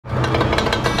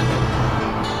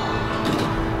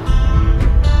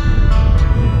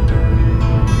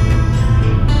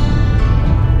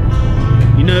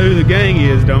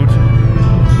is, don't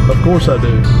you? Of course I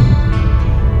do.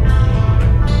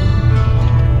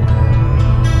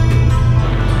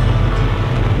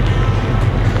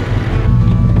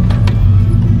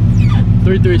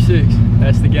 .336.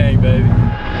 That's the game, baby. For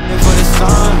the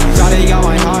sun, Johnny got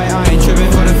my heart. I ain't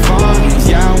tripping for the fun.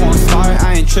 Yeah, I won't start.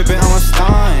 I ain't tripping. I'm a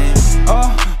stun.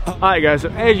 All right, guys. So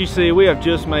as you see, we have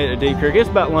just made it to DeepCreek. It's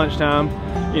about lunchtime.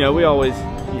 You know, we always,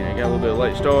 got a little bit of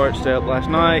late start. Stayed up last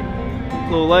night, a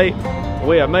little late.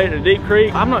 We have made it to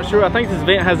DeepCreek. I'm not sure, I think this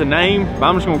event has a name, but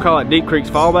I'm just gonna call it DeepCreek's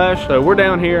Fall Bash. So we're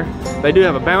down here. They do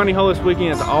have a bounty hole this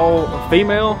weekend. It's all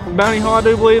female bounty hole, I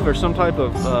do believe. There's some type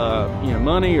of,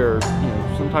 money or,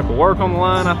 some type of work on the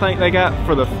line, I think they got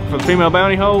for the female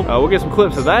bounty hole. We'll get some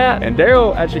clips of that. And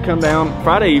Daryl actually come down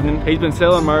Friday evening. He's been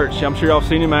selling merch. I'm sure y'all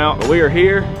seen him out. But we are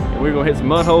here, and we're gonna hit some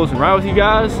mud holes and ride with you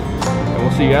guys. And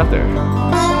we'll see you out there.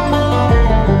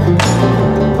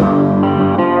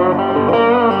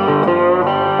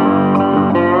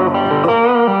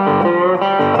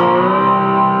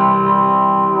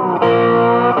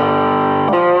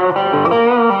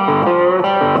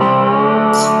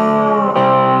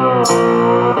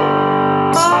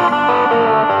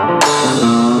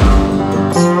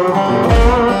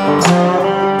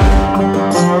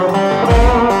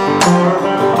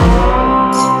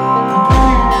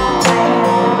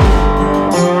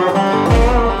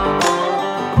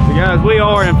 We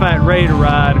are in fact ready to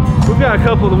ride. We've got a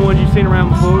couple of the ones you've seen around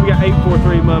before. We've got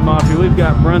 843 Mud Mafia. We've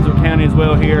got Brunswick County as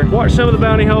well here. Watched some of the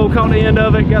bounty hole, caught the end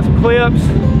of it, got some clips,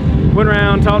 went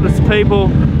around, talked to some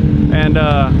people, and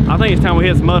I think it's time we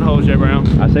hit some mud holes, Jay Brown.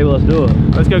 I say let's do it.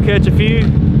 Let's go catch a few,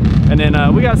 and then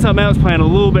we got something else planned a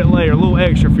little bit later, a little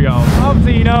extra for y'all.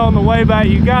 Obviously, on the way back,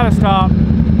 you gotta stop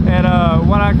at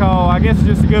what I call, I guess it's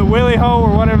just a good willy hole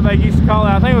or whatever they used to call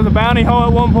it. I think it was a bounty hole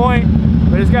at one point.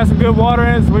 But it's got some good water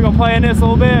in it, so we're gonna play in this a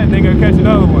little bit and then go catch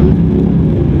another one.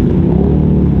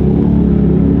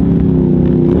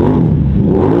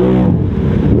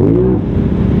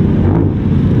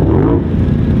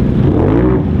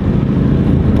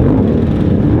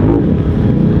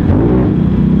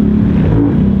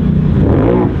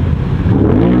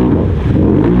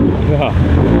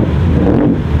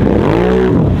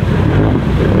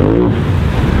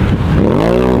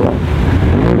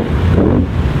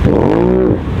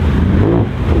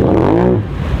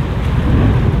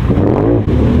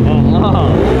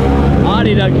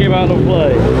 That came out of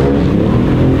play.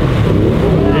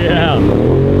 Yeah.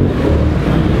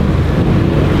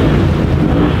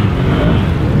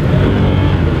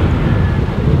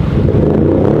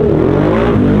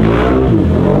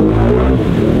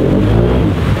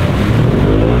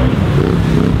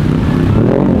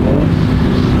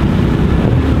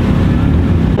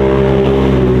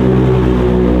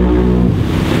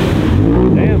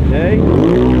 Damn, Jay.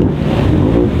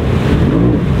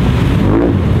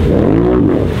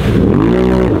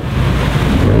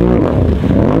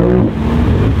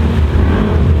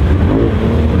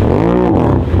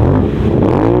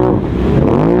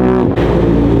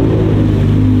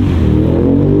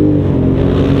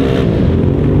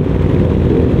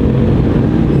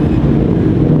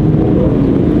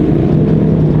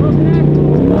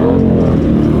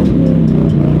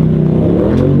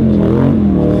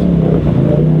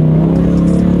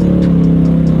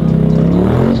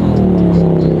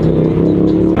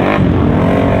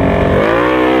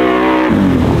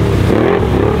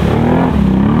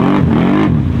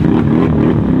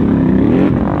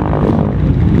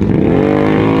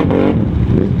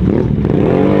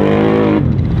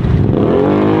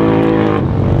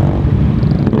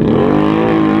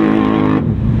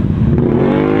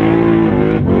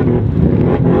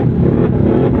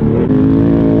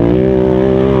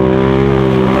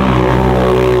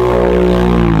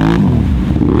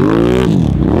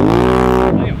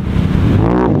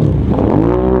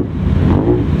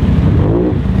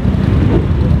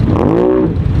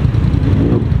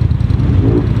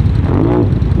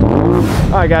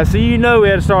 Alright guys, so we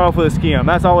had to start off with a skim.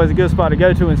 That's always a good spot to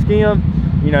go to and skim.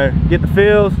 Get the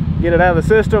feels, get it out of the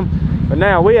system. But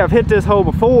now we have hit this hole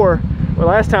before, well,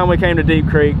 last time we came to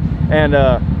DeepCreek, and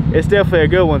it's definitely a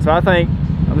good one. So I think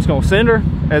I'm just gonna send her,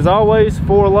 as always,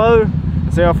 4 low,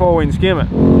 and see how far we can skim it.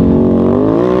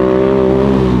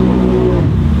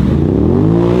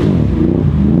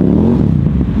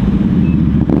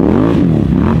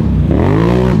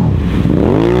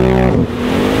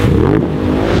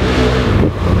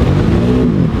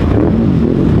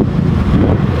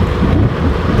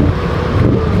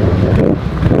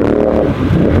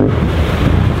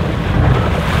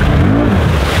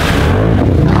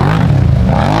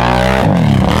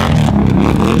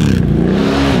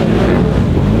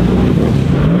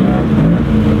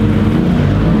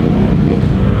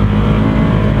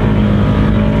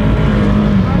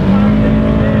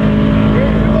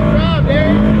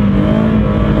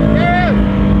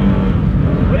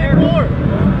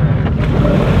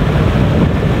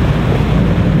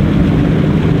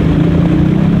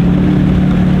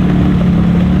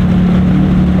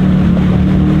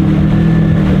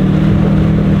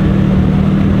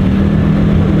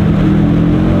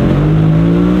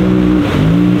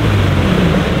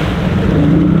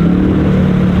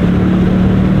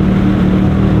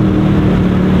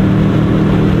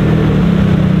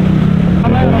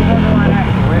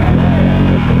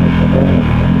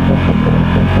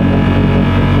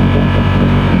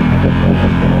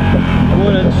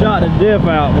 diff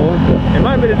out, boy. It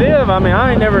might be the diff. I mean,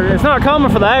 I ain't never, it's not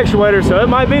common for the actuator, so it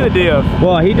might be the diff.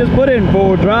 Well, he just put it in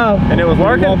forward drive. And it was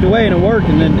working? He walked away and it worked,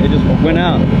 and then it just went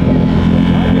out.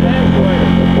 Might be the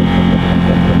actuator.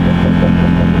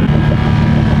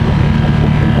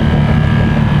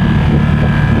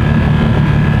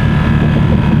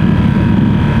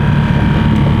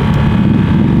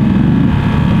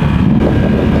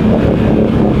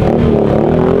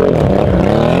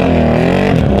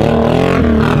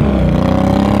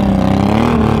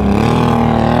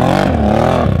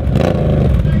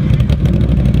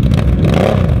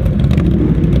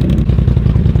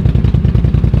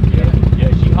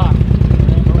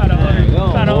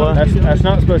 That's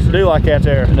not supposed to do like that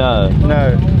there. No.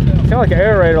 No. It's kind of like an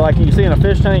aerator, like you see in a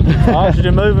fish tank.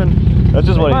 Oxygen moving. That's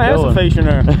just what he's doing. Might have some fish in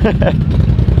there. There.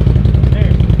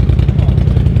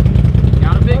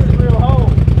 Gotta fix it. Real hole.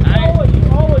 Hey.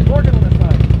 You always working on this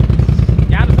thing.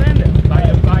 Gotta send it.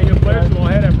 Buy your flexible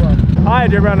head up from. All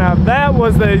right, everybody. Now that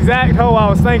was the exact hole I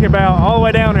was thinking about all the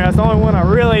way down there. That's the only one I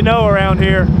really know around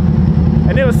here.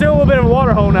 And it was still a little bit of a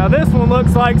water hole. Now this one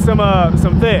looks like some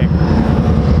thick.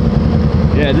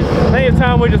 Yeah, I think it's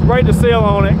time we just break the seal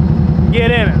on it, get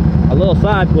in it. a little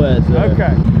side quest.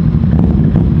 Okay.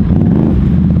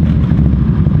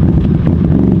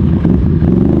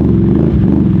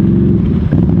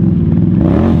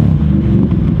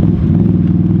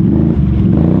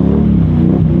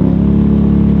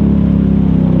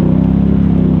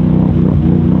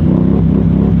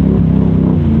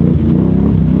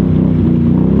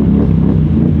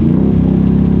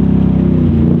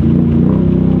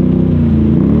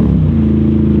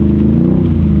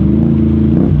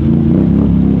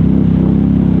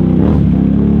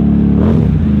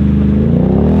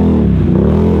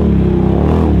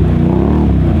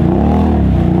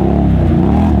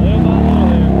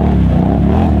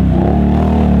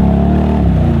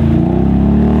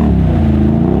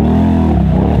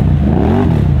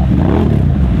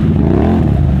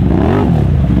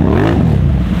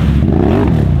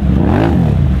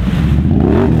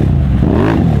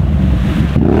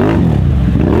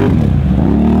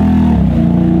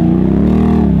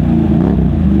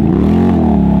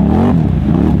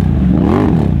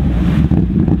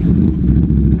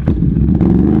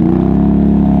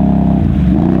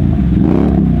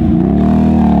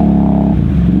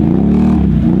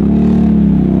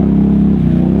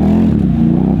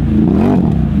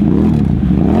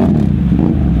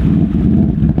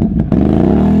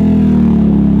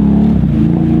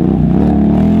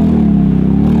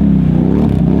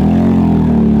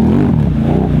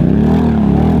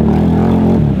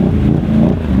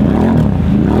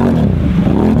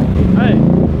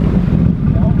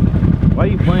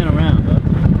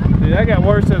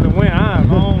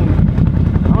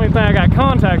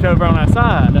 Contact over on that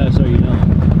side. No, so you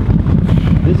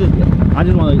don't. This is, I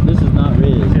just want to, this is not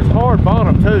Riz. It's hard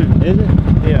bottom too. Is it?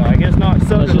 Yeah, like it's not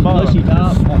stuck to the bottom. Mushy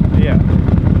top? Yeah,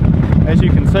 as you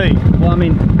can see. Well, I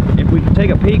mean, if we take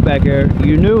a peek back there,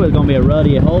 you knew it was going to be a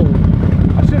ruddy hole.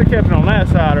 I should have kept it on that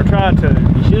side, or tried to.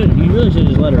 You should. You really should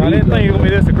just let her. I didn't think it was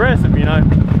going to be this aggressive, you know.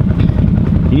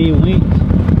 You need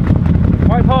wings.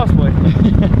 Quite possibly.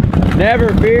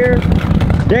 Never fear.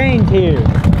 Dane's here.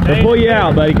 They'll pull you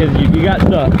out, buddy, because you got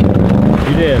stuck.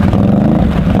 You did.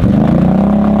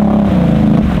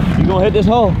 You gonna hit this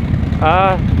hole?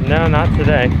 No, not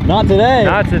today. Not today?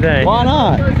 Not today. Why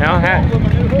not? I don't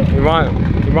have.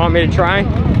 You want me to try?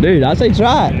 Dude, I say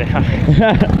try it.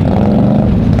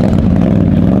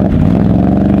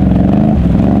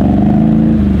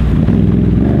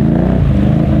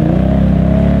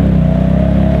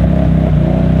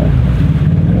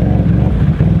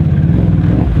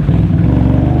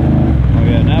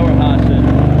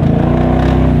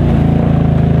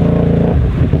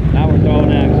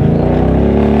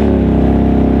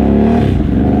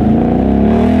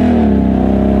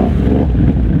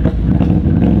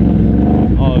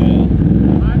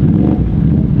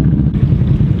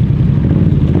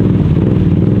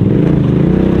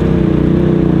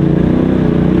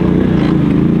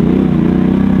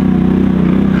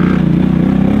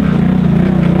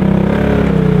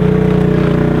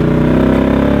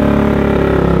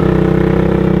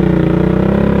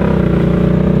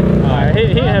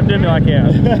 Like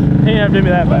that. He didn't have to do me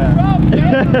that bad.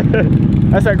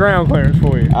 That's that ground clearance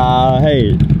for you.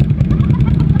 Hey.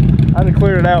 I had to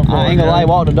clear it out for you. I ain't gonna lie,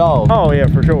 walk the dog. Oh yeah,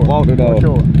 for sure. Walk the dog. For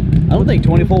sure. I don't think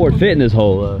 24 would fit in this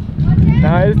hole though.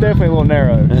 No, it's definitely a little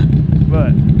narrow.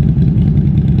 But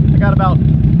I got about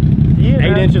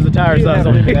 8 inches of tire size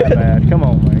on it. That bad. Come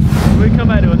on, man. We come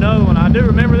back to another one. I do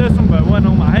remember this one, but it wasn't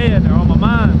on my head or on my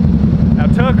mind. Now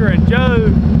Tucker and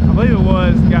Joe, I believe it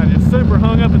was, got just super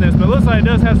hung up in this, but it looks like it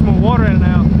does have some more water in it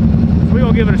now. So we're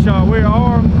gonna give it a shot. We're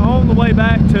on the way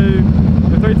back to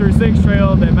the 336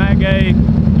 trail that Matt gave,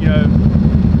 you know,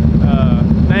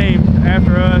 named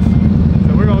after us.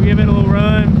 So we're gonna give it a little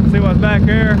run, see what's back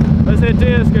there. Let's hit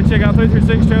this, go check out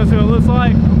 336 trail, see what it looks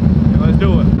like, and let's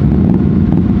do it.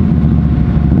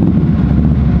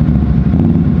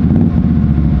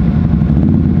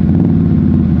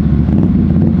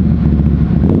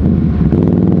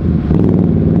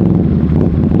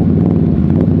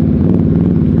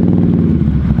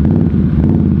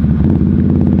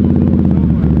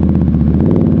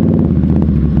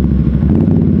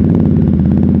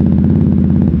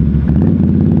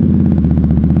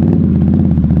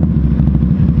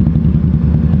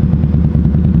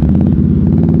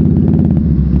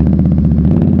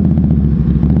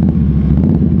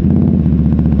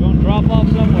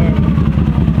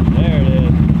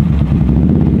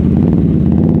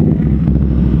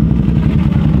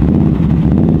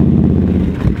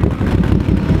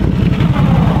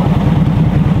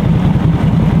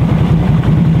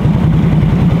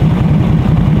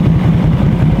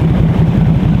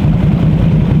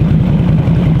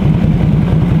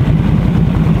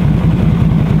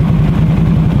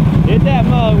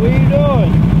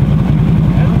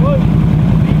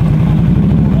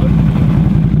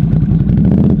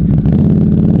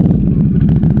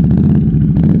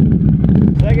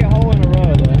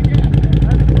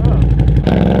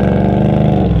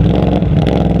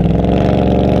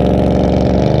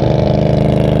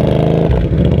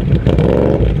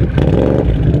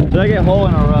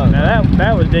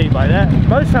 That was deep like that.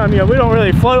 Most of the time, you know, we don't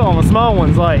really float on the small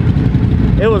ones. Like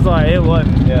it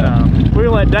wasn't. Yeah. We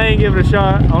let Dane give it a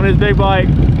shot on his big bike.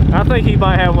 I think he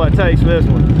might have what it takes for this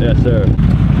one. Yes, sir.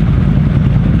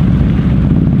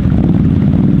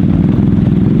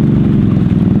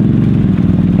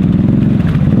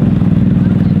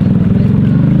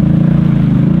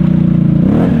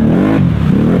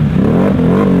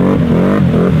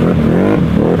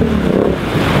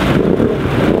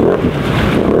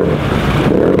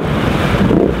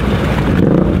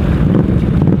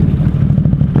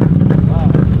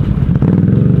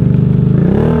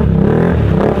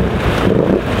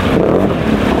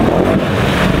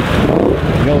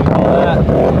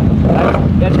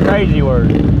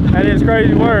 That is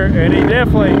crazy work, and it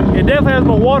definitely has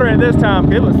more water in this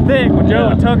time. It was thick when Joe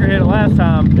and Tucker hit it last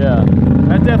time. Yeah,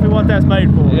 that's definitely what that's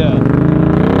made for. Yeah.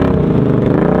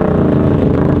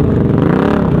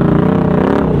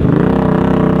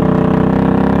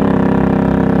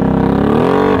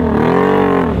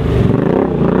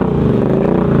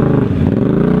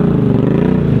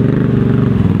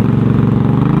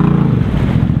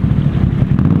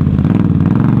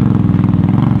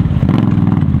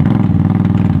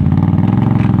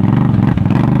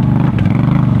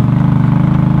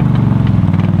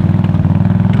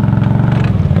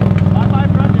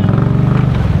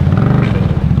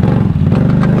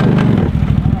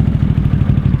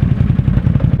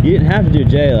 You didn't have to do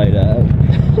J like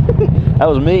that. That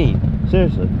was me.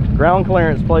 Seriously. Ground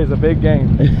clearance plays a big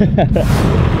game.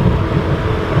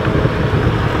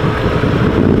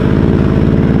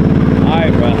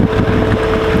 Alright, bro.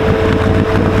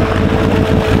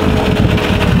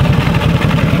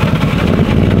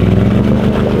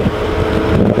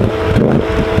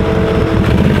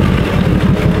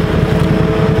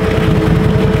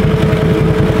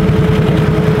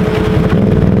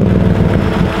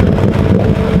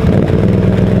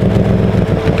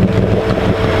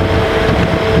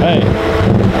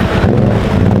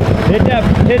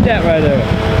 Hit that right there.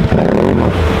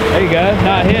 There you go.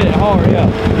 Now hit it hard, yeah.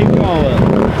 Keep going with it.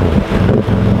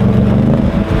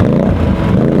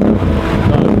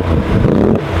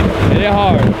 Hit it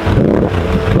hard.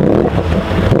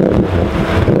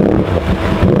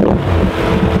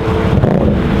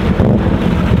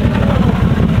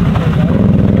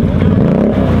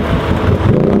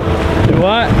 Do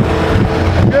what?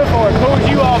 Good for it. Pulls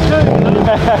you off too.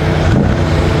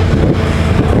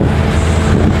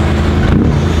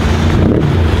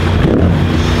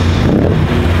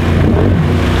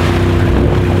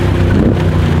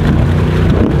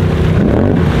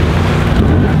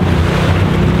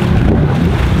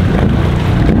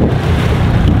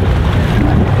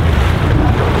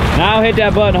 Now hit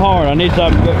that button hard. I need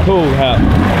something cool to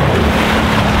happen.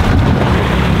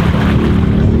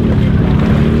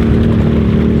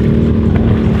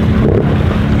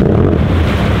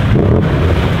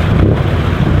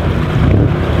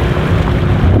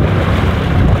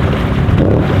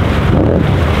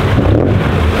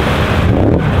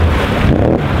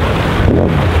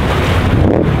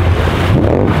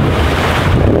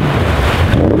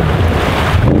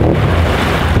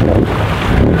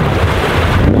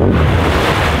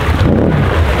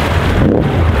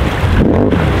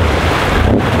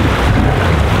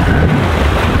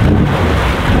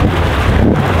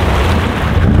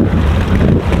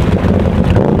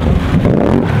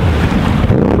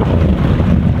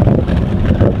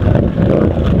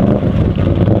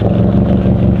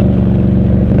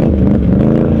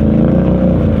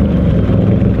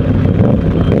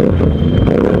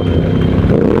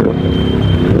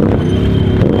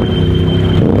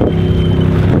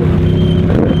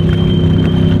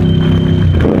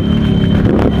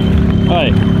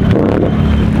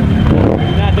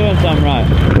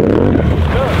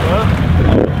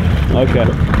 Okay.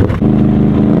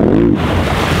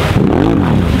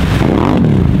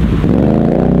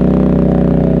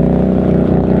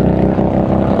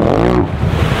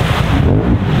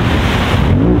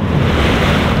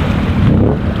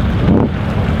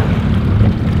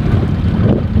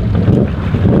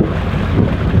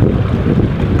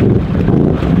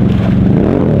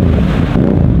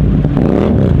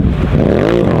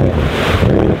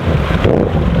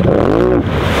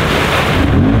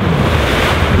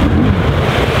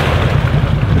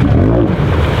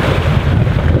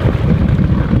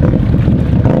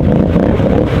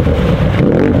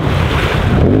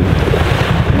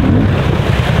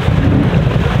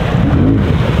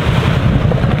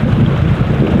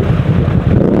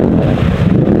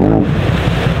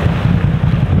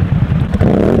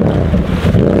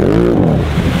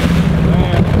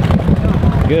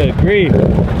 Good grief.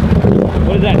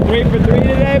 What is that, 3 for 3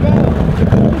 today, Bob?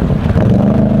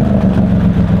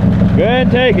 Go ahead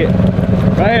and take it.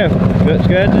 Right here. Let's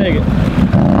go ahead and take it.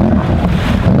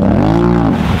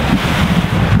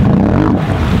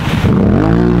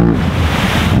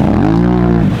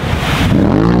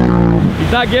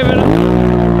 He's not giving up.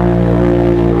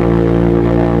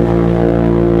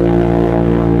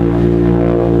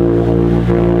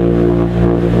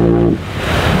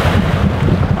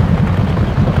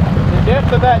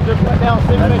 Depth of that just went down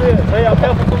 6 inches. Hey, I'm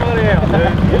helping somebody out,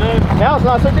 dude. You know? Now it's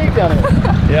not so deep down here.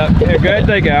 Yeah, here, go ahead and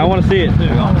take it. I want to see it too.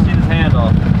 I want to see this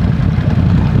handoff.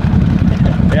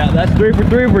 Yeah, that's 3 for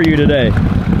 3 for you today.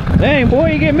 Dang,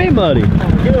 boy, you get me muddy.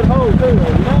 Good hole too, you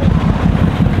know?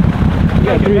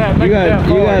 You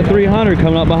got 300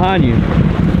 coming up behind you.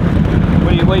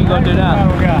 What are you gonna do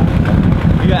now?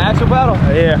 You got axle paddle?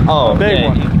 Yeah. Oh, big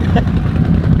one.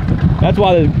 That's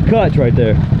why there's cuts right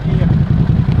there.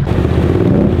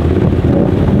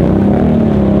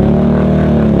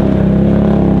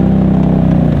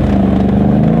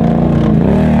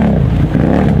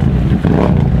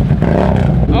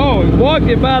 Walked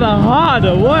it by the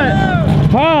Honda, what?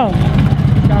 Huh?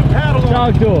 Got a paddle on.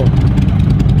 Talk to him.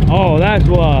 Oh, that's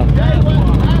why.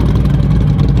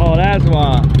 Oh, that's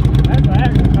why. That's an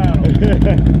axle paddle. It'd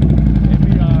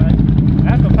be alright.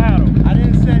 That's a paddle. I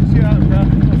didn't set you up, bro.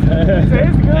 It's a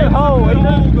good hole, isn't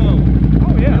it?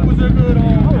 Oh yeah. It was a good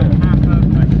hole.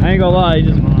 I ain't gonna lie,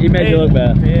 he made you look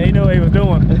bad. Yeah, he knew what he was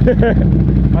doing.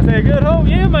 I said, good hole?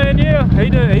 Yeah, man, yeah. He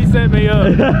did. He set me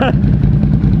up.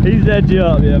 He set you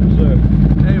up, yeah, for sure.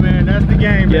 Hey, man, that's the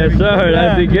game, baby. Yes, sir,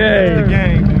 that's the game. That's the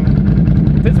game,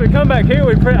 man. Since we come back here,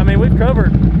 we've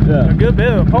covered a good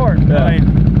bit of the park. Yeah. I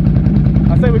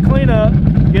mean, I say we clean up,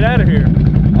 get out of here.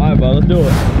 All right, bud, let's do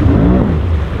it.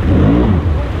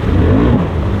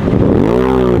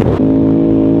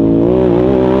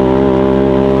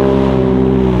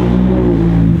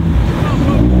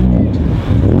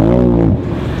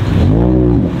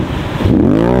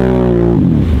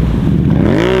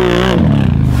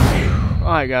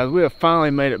 Alright guys, we have finally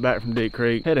made it back from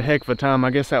DeepCreek. Had a heck of a time. I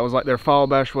guess that was like their fall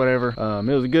bash or whatever.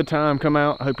 It was a good time. Come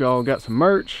out. I hope y'all got some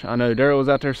merch. I know Daryl was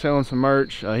out there selling some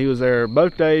merch. He was there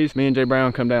both days. Me and Jay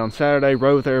Brown come down Saturday,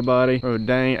 rode with everybody. Rode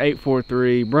Dane,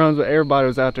 843, Brunswick. Everybody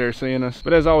was out there seeing us.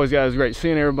 But as always guys, it was great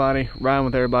seeing everybody, riding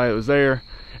with everybody that was there.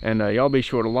 And y'all be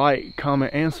sure to like,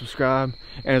 comment, and subscribe.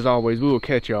 And as always, we will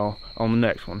catch y'all on the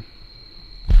next one.